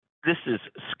This is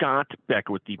Scott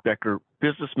Becker with the Becker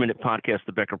Business Minute Podcast,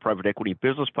 the Becker Private Equity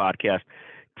Business Podcast.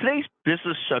 Today's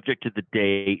business subject of the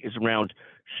day is around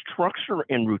structure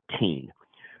and routine.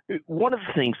 One of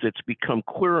the things that's become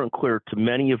clearer and clearer to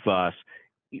many of us,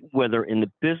 whether in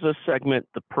the business segment,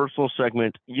 the personal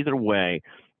segment, either way,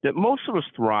 that most of us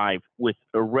thrive with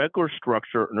a regular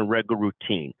structure and a regular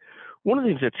routine. One of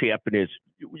the things that's happened is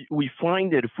we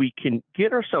find that if we can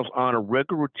get ourselves on a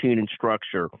regular routine and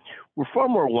structure, we're far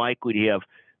more likely to have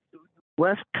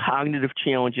less cognitive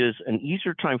challenges, an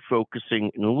easier time focusing,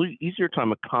 and an easier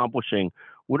time accomplishing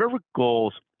whatever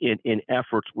goals and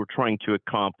efforts we're trying to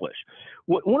accomplish.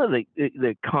 One of the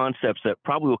concepts that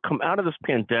probably will come out of this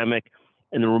pandemic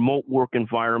and the remote work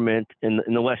environment and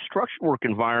the less structured work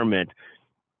environment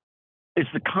is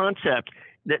the concept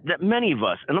that many of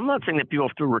us, and I'm not saying that people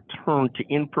have to return to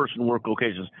in-person work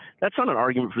locations. That's not an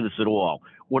argument for this at all.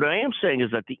 What I am saying is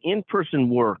that the in-person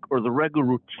work or the regular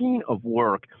routine of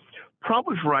work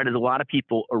probably provided a lot of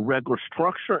people a regular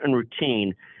structure and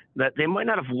routine that they might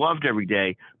not have loved every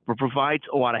day, but provides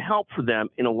a lot of help for them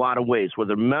in a lot of ways,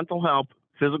 whether mental help,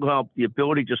 physical help, the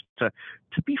ability just to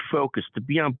be focused, to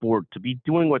be on board, to be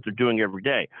doing what they're doing every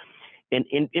day. And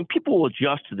people will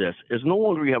adjust to this as no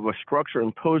longer you have a structure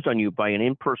imposed on you by an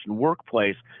in-person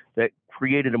workplace that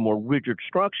created a more rigid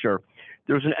structure.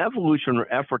 There's an evolution or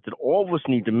effort that all of us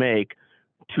need to make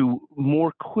to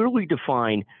more clearly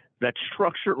define that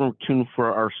structure and routine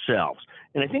for ourselves.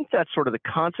 And I think that's sort of the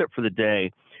concept for the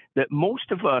day, that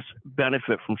most of us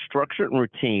benefit from structure and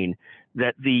routine,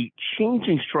 that the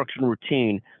changing structure and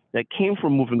routine that came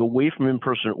from moving away from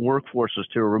in-person workforces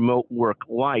to a remote work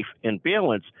life and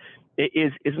balance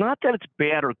is not that it's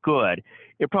bad or good.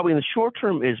 It probably in the short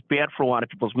term is bad for a lot of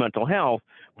people's mental health,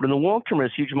 but in the long term it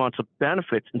has huge amounts of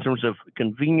benefits in terms of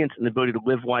convenience and the ability to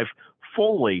live life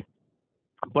fully.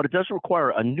 But it does require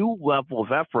a new level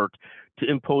of effort to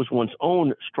impose one's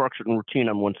own structure and routine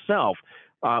on oneself,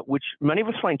 which many of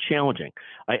us find challenging.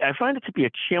 I find it to be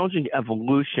a challenging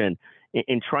evolution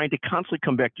in trying to constantly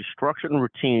come back to structure and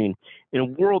routine in a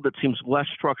world that seems less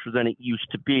structured than it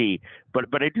used to be.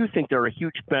 But I do think there are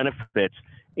huge benefits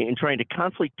in trying to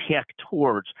constantly tack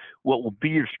towards what will be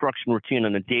your structure and routine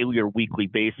on a daily or weekly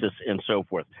basis and so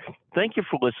forth. Thank you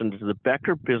for listening to the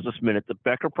Becker Business Minute, the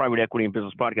Becker Private Equity and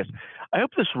Business Podcast. I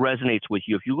hope this resonates with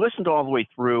you. If you listened all the way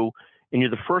through and you're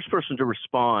the first person to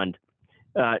respond,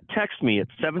 text me at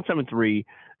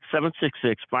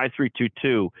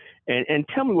 773-766-5322 and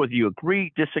tell me whether you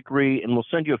agree, disagree, and we'll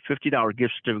send you a $50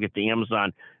 gift certificate to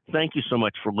Amazon. Thank you so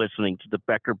much for listening to the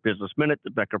Becker Business Minute, the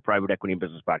Becker Private Equity and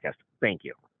Business Podcast. Thank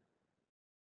you.